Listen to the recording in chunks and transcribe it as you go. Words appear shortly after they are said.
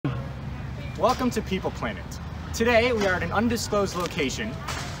Welcome to People Planet. Today we are at an undisclosed location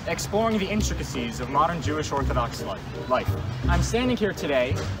exploring the intricacies of modern Jewish Orthodox life. I'm standing here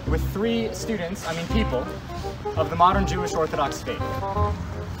today with three people, of the modern Jewish Orthodox faith.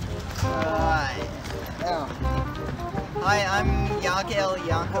 Hi, I'm Yagel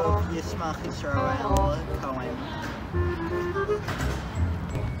Yaakov Yismach Israel Cohen.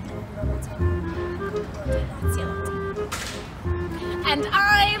 And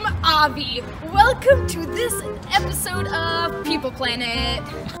I'm Avi. Welcome to this episode of People Planet.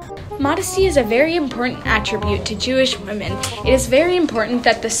 Modesty is a very important attribute to Jewish women. It is very important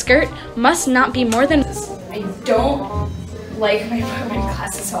that the skirt must not be more than... I don't like my apartment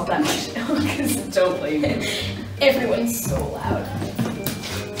classes all that much because don't blame me. Everyone's so loud.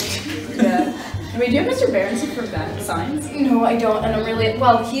 Yeah. Wait, do you have Mr. Berenson for that signs? No, I don't, and I'm really,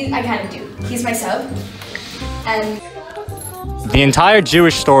 well, I kind of do. He's my sub, and... The entire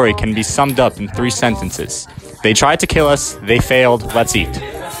Jewish story can be summed up in 3 sentences. They tried to kill us, they failed, let's eat.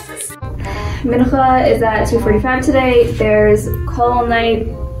 Mincha is at 2:45 today. There's call night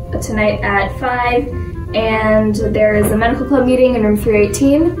tonight at 5, and there is a medical club meeting in room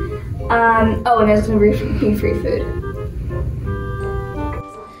 318. And there's going to be free food.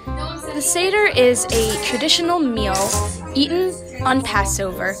 The Seder is a traditional meal eaten on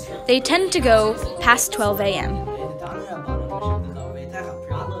Passover. They tend to go past 12 a.m.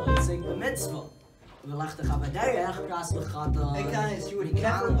 Hey guys, you would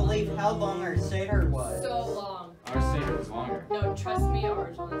never believe how long our Seder was. So long. Our Seder was longer. No, trust me,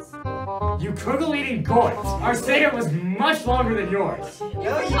 ours was. You kugel-eating goys! Our Seder was much longer than yours!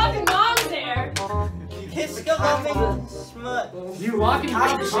 No, you Fucking mom's there! kiss the loving smut. You lock and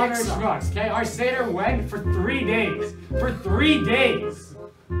drop Connor schmucks, okay? Our Seder went for 3 days. For 3 days!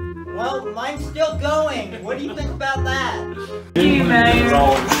 Well, mine's still going. What do you think about that?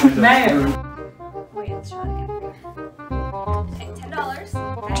 Mayor. Wait, let's try it again. Okay, $10.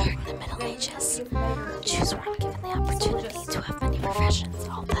 During the Middle Ages, Jews weren't given the opportunity to have many professions,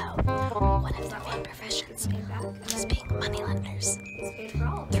 although one of their main professions was being moneylenders.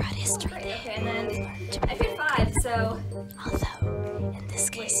 Throughout history, they And then learned to I paid 5, so... although, in this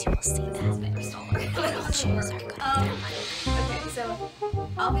case, you will see that not all Jews are good with their money. Okay, so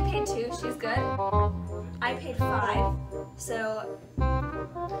I'll be paid 2, she's good. I paid 5, so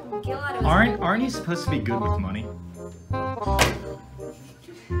Gilad was... Aren't you supposed to be good with money?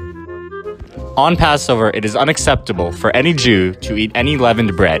 On Passover, it is unacceptable for any Jew to eat any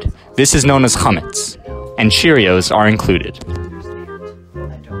leavened bread. This is known as chametz, and Cheerios are included. Oh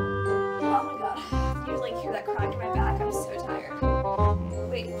my god, you like hear that crack in my back? I'm so tired.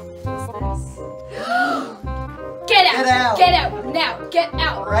 Wait, what's this? Get out! Get out! Get out! Now! Get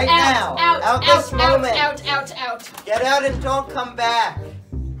out! Right out, now! Out! Out Out! this moment! Out! Get out and don't come back.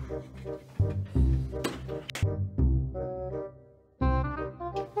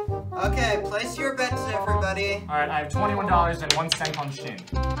 Okay, place your bets, everybody. Alright, I have $21 and 1 cent on Shin.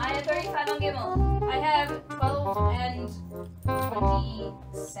 I have 35 on Gimel. I have 12 and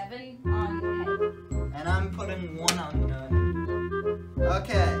 27 on Head. And I'm putting 1 on none.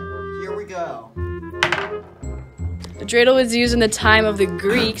 Okay, here we go. The dreidel was used in the time of the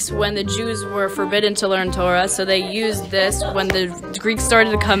Greeks when the Jews were forbidden to learn Torah, so they used this when the Greeks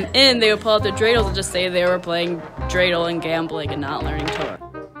started to come in. They would pull out the dreidel to just say they were playing dreidel and gambling and not learning Torah.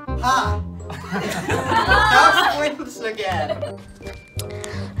 Ha! House wins again.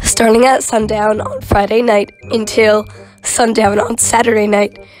 Starting at sundown on Friday night until sundown on Saturday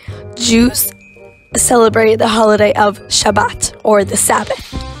night, Jews celebrate the holiday of Shabbat, or the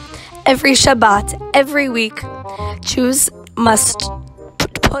Sabbath. Every Shabbat, every week, Jews must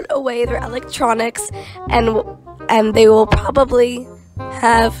put away their electronics, and they will probably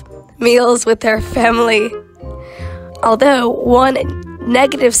have meals with their family. Although one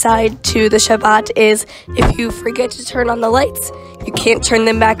negative side to the Shabbat is if you forget to turn on the lights, you can't turn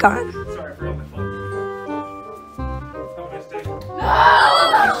them back on. Sorry, I forgot my phone.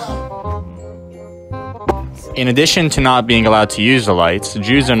 In addition to not being allowed to use the lights,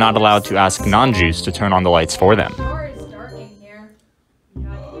 Jews are not allowed to ask non-Jews to turn on the lights for them. It's dark in here.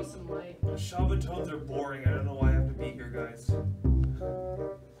 Yeah, I can use some light. Shabbatones are boring. I don't know why I have to be here, guys.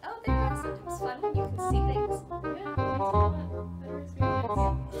 Oh, they're sometimes fun when you can see things. Yeah, better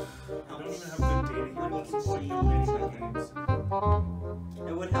experience. I don't even have good dating. I don't see you dating games.